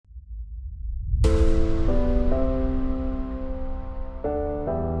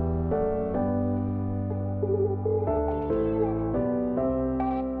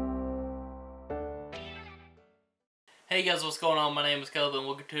Hey guys, what's going on? My name is Caleb and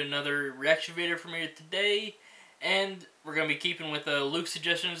welcome to another reaction video from here today. And we're going to be keeping with Luke's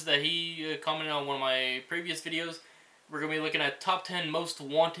suggestions that he commented on one of my previous videos. We're going to be looking at top 10 most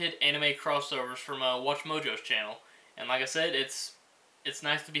wanted anime crossovers from Watch Mojo's channel. And like I said, it's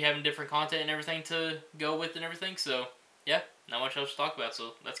nice to be having different content and everything to go with and everything. So yeah, not much else to talk about,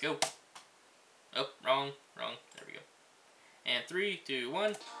 so let's go. Oh, wrong. There we go. And 3, 2,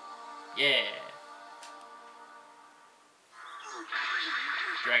 1. Yeah.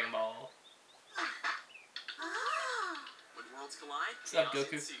 Dragon Ball. When worlds collide, what's up,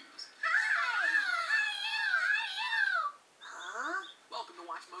 Goku? Welcome to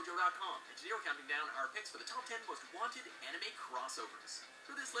WatchMojo.com, and today we're counting down our picks for the top 10 most wanted anime crossovers.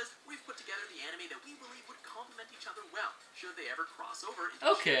 For this list, we've put together the anime that we believe would complement each other well, should they ever cross over into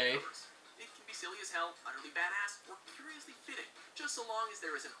shared universe. It can be silly as hell, utterly badass, or curiously fitting, just so long as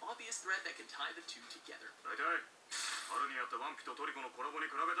there is an obvious thread that can tie the two together.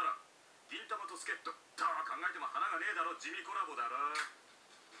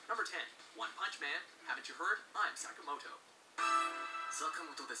 Number 10, One Punch Man. Haven't you heard? I'm Sakamoto. The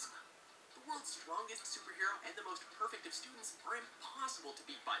world's strongest superhero and the most perfect of students are impossible to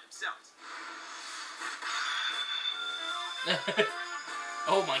beat by themselves.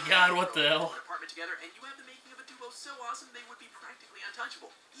 Oh my god, what the hell? Apartment together, and you have the making of a duo so awesome they would be practically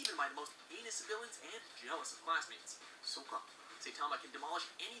untouchable, even by the most heinous civilians and jealous of classmates. Saitama can demolish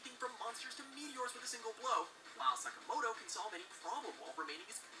anything from monsters to meteors with a single blow, while Sakamoto can solve any problem while remaining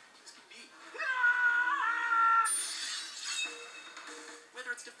as cool as can be. Whether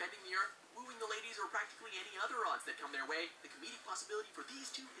it's defending the Earth, wooing the ladies, or practically any other odds that come their way, the comedic possibility for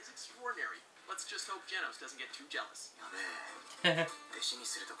these two is extraordinary. Let's just hope Genos doesn't get too jealous. Number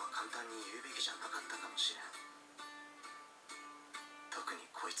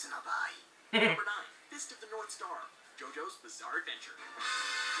 9, Fist of the North Star, JoJo's Bizarre Adventure.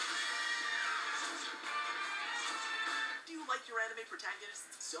 Do you like your anime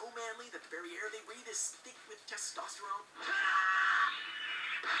protagonists so manly that the very air they breathe is thick with testosterone?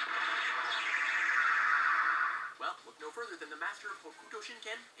 Well, look no further than the master of Hokuto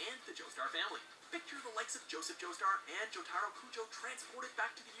Shinken and the Joestar family. Picture the likes of Joseph Joestar and Jotaro Kujo transported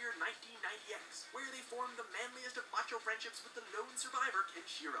back to the year 1990X, where they formed the manliest of macho friendships with the lone survivor,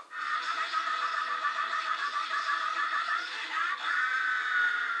 Kenshiro.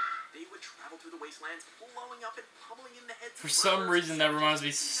 They would travel through the wastelands, blowing up and pummeling in the heads. For some reason, that reminds me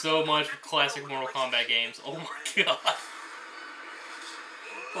so much of classic Mortal Kombat games. Oh my god.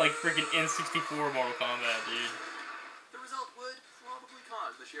 Like freaking N64 Mortal Kombat, dude. The result would probably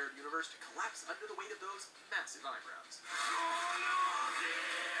cause the shared universe to collapse under the weight of those massive eyebrows.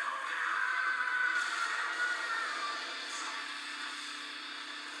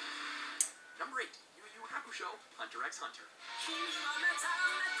 Number 8, Yu Yu Hakusho, Hunter x Hunter.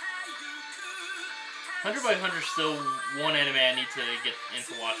 Hunter x Hunter is still one anime I need to get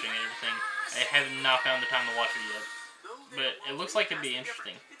into watching and everything. I have not found the time to watch it yet. But it looks like it'd be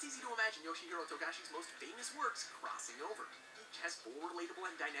interesting. It's easy to imagine Yoshihiro Togashi's most famous works crossing over. Each has 4 relatable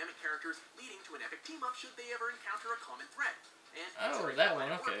and dynamic characters, leading to an epic team-up should they ever encounter a common threat. And that one,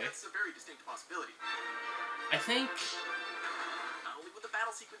 okay. That's a very distinct possibility. I think not only would the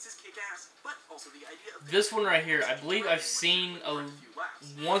battle sequences kick ass, but also the idea of this one right here, I believe I've seen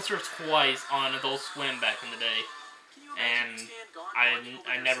once or twice on Adult Swim back in the day. And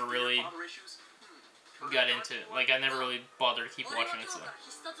I never really got into it. Like, I never really bothered to keep watching it, so.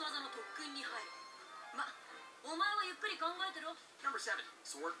 Number 7,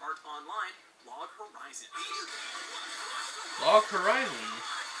 Sword Art Online, Log Horizon. Log Horizon.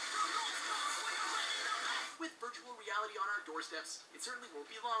 With virtual reality on our doorsteps, it certainly won't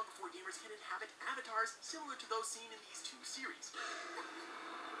be long before gamers can inhabit avatars similar to those seen in these 2 series.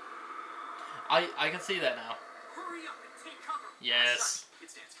 I can see that now. Hurry up and take cover. Yes. It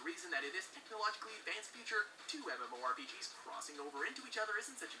stands to reason that in this technologically advanced future, 2 MMORPGs crossing over into each other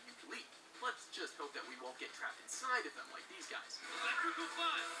isn't such a huge leap. Let's just hope that we won't get trapped inside of them like these guys.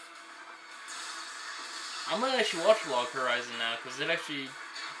 I might actually watch Log Horizon now, because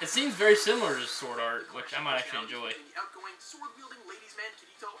it seems very similar to Sword Art, which I might actually enjoy. The outgoing, sword-wielding ladies' man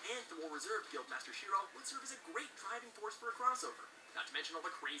Kirito and the more reserved Guildmaster Shiro would serve as a great driving force for a crossover. Not to mention all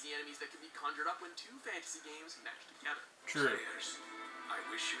the crazy enemies that can be conjured up when 2 fantasy games match together. True. I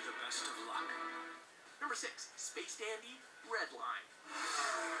wish you the best of luck. Number 6, Space Dandy, Redline.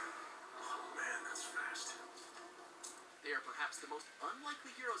 Oh man, that's fast. They are perhaps the most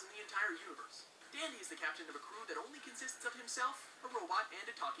unlikely heroes in the entire universe. Dandy is the captain of a crew that only consists of himself, a robot, and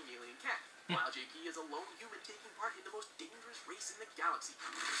a talking alien cat, while JP is a lone human taking part in the most dangerous race in the galaxy.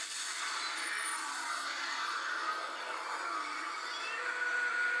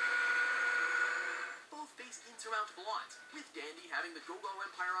 insurmountable odds, with Dandy having the Gogol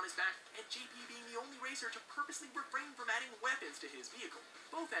Empire on his back, and JP being the only racer to purposely refrain from adding weapons to his vehicle.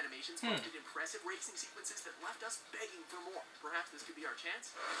 Both animations boasted impressive racing sequences that left us begging for more. Perhaps this could be our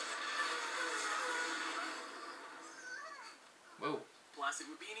chance? Whoa. Plus, it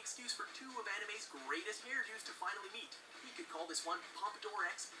would be an excuse for two of anime's greatest hairdos to finally meet. We could call this one Pompadour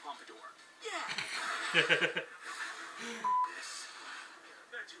X Pompadour. Yeah!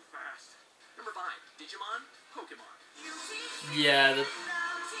 They're too fast. Number 5, Digimon, Pokemon. Yeah,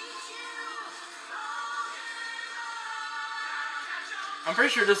 I'm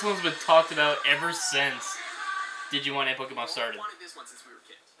pretty sure this one's been talked about ever since Digimon and Pokemon started. We wanted this one since we were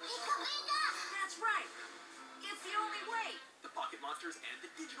kids. That's right. It's the only way. The pocket monsters and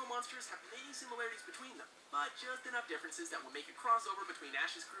the digital monsters have many similarities between them, but just enough differences that will make a crossover between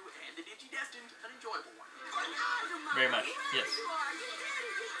Ash's crew and the Digidestined an enjoyable one. Very much, yes.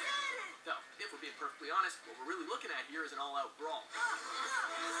 Though, if we're being perfectly honest, what we're really looking at here is an all-out brawl.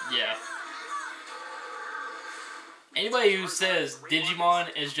 Yeah. Anybody who says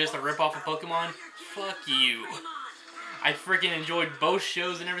Digimon is just a ripoff of Pokemon, fuck you. I freaking enjoyed both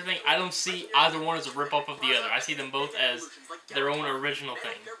shows and everything. I don't see either one as a ripoff of the other. I see them both as their own original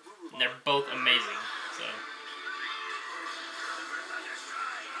thing. And they're both amazing. So.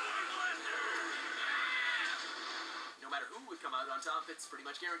 No matter who would come out on top, it's pretty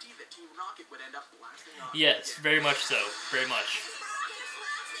much guaranteed that Team Rocket would end up blasting off. Yes, very much so. Very much.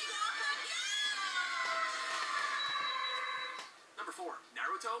 Number 4,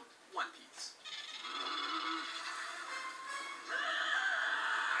 Naruto, One Piece.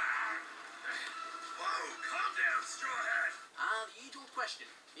 Whoa, calm down, Straw Hat! The age-old question,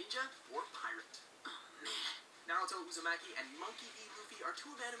 ninja or pirate? Oh, man. Naruto Uzumaki and Monkey D. Luffy are two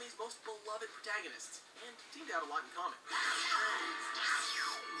of anime's most beloved protagonists, and seem to have a lot in common.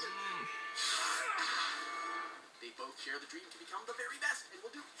 They both share the dream to become the very best, and will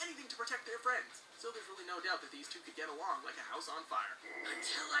do anything to protect their friends. So there's really no doubt that these two could get along like a house on fire.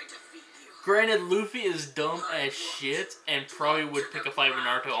 Until I defeat you. Granted, Luffy is dumb as shit, and probably would pick a fight with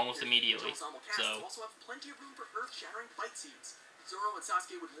Naruto almost immediately. So. Also have plenty of room for earth-shattering fight scenes. Zoro and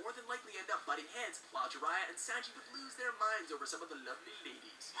Sasuke would more than likely end up butting heads, while Jiraiya and Sanji would lose their minds over some of the lovely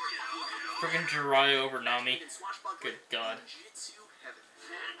ladies. Freaking Jiraiya over Nami. Good God. Jitsu heaven.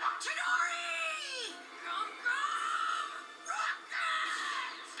 Chidori!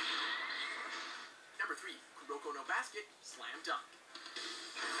 Number 3, Kuroko no Basket, Slam Dunk.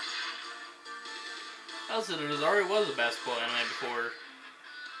 Also, there already was a basketball anime before.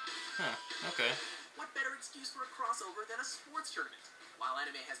 Huh, okay. What better excuse for a crossover than a sports tournament? While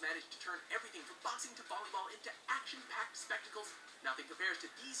anime has managed to turn everything from boxing to volleyball into action-packed spectacles, nothing compares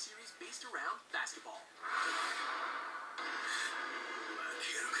to these series based around basketball.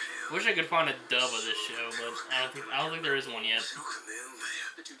 Wish I could find a dub of this show, but I don't think there is one yet.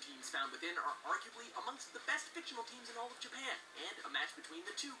 The two teams found within are arguably amongst the best fictional teams in all of Japan, and a match between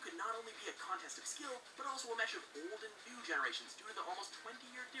the two could not only be a contest of skill, but also a mesh of old and new generations due to the almost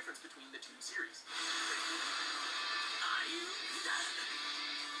 20-year difference between the two series.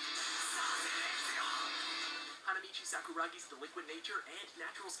 Hanamichi Sakuragi's delinquent nature and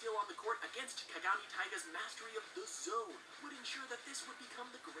natural skill on the court against Kagami Taiga's mastery of the zone would ensure that this would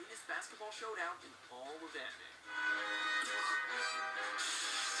become the greatest basketball showdown in all of anime.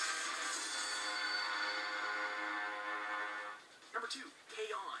 Number 2,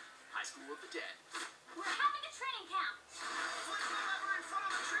 K-On! High School of the Dead. We're having a training camp.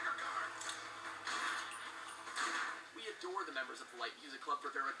 We adore the members of the Light Music Club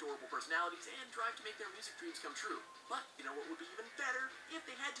for their adorable personalities and drive to make their music dreams come true. But you know what would be even better? If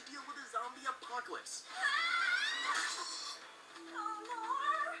they had to deal with a zombie apocalypse. No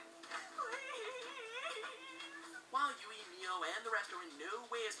more. Please. While Yui, Mio, and the rest are in no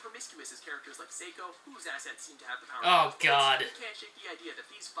way as promiscuous as characters like Seiko, whose assets seem to have the power Oh, God. You can't shake the idea that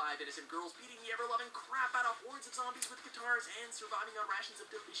these 5 innocent girls beating the ever-loving crap out of hordes of zombies with guitars and surviving on rations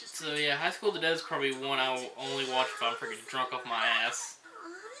of delicious So yeah, High School of the Dead is probably one I will only watch if I'm freaking drunk off my ass.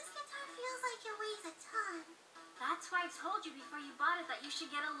 This guitar feels like it weighs a ton. That's why I told you before you bought it that you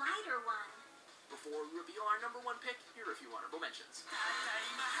should get a lighter one. Before we reveal our number 1 pick, here are a few honorable mentions.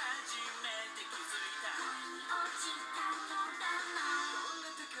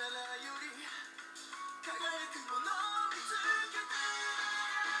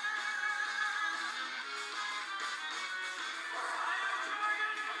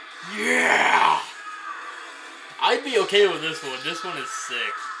 Yeah! I'd be okay with this one. This one is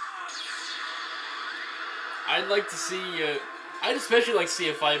sick. I'd like to see, I'd especially like to see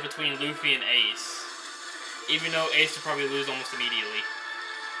a fight between Luffy and Ace. Even though Ace would probably lose almost immediately.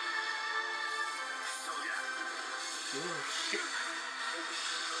 I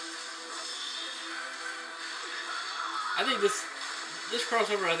think this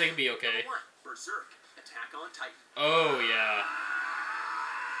crossover I think would be okay. Number 1, Berserk, Attack on Titan. Oh yeah.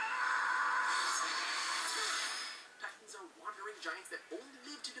 Titans are wandering giants that only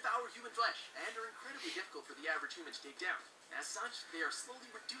live to devour human flesh and are incredibly difficult for the average human to take down. As such, they are slowly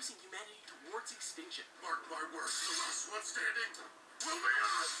reducing humanity towards extinction. Mark my words, the last one standing will be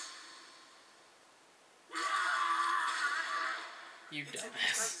us! You It's in these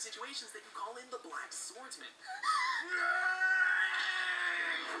dumbass. kinds of situations that you call in the Black Swordsman.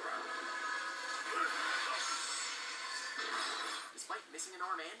 Despite missing an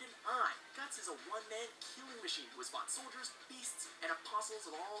arm and an eye, Guts is a one-man killing machine who has fought soldiers, beasts, and apostles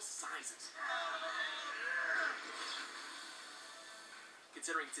of all sizes.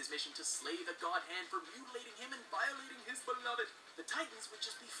 Considering it's his mission to slay the God Hand for mutilating him and violating his beloved, the Titans would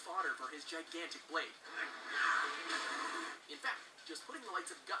just be fodder for his gigantic blade. In fact, just putting the likes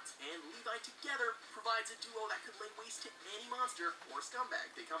of Guts and Levi together provides a duo that could lay waste to any monster or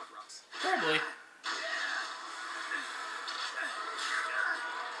scumbag they come across. Probably.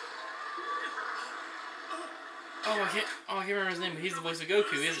 Oh, I can't remember his name, but he's the voice of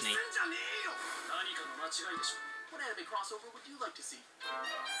Goku, isn't he? What anime crossover would you like to see?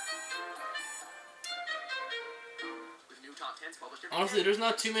 With new top 10s published every Honestly, day, there's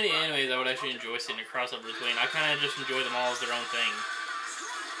not too many animes I would actually enjoy seeing a crossover between. I kind of just enjoy them all as their own thing.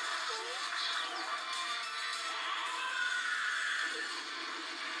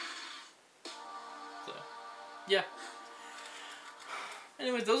 So, yeah.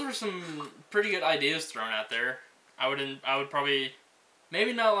 Anyways, those were some pretty good ideas thrown out there. I would probably,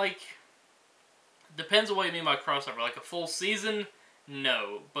 maybe not like, depends on what you mean by crossover. Like a full season,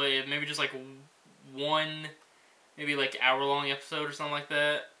 no. But maybe just like one, maybe like hour-long episode or something like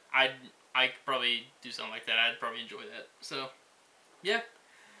that. I could probably do something like that. I'd probably enjoy that. So, yeah.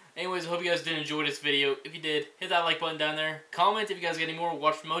 Anyways, I hope you guys did enjoy this video. If you did, hit that like button down there. Comment if you guys got any more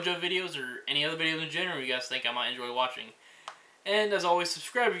Watch Mojo videos or any other videos in general you guys think I might enjoy watching. And as always,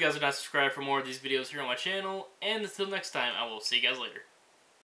 subscribe if you guys are not subscribed for more of these videos here on my channel. And until next time, I will see you guys later.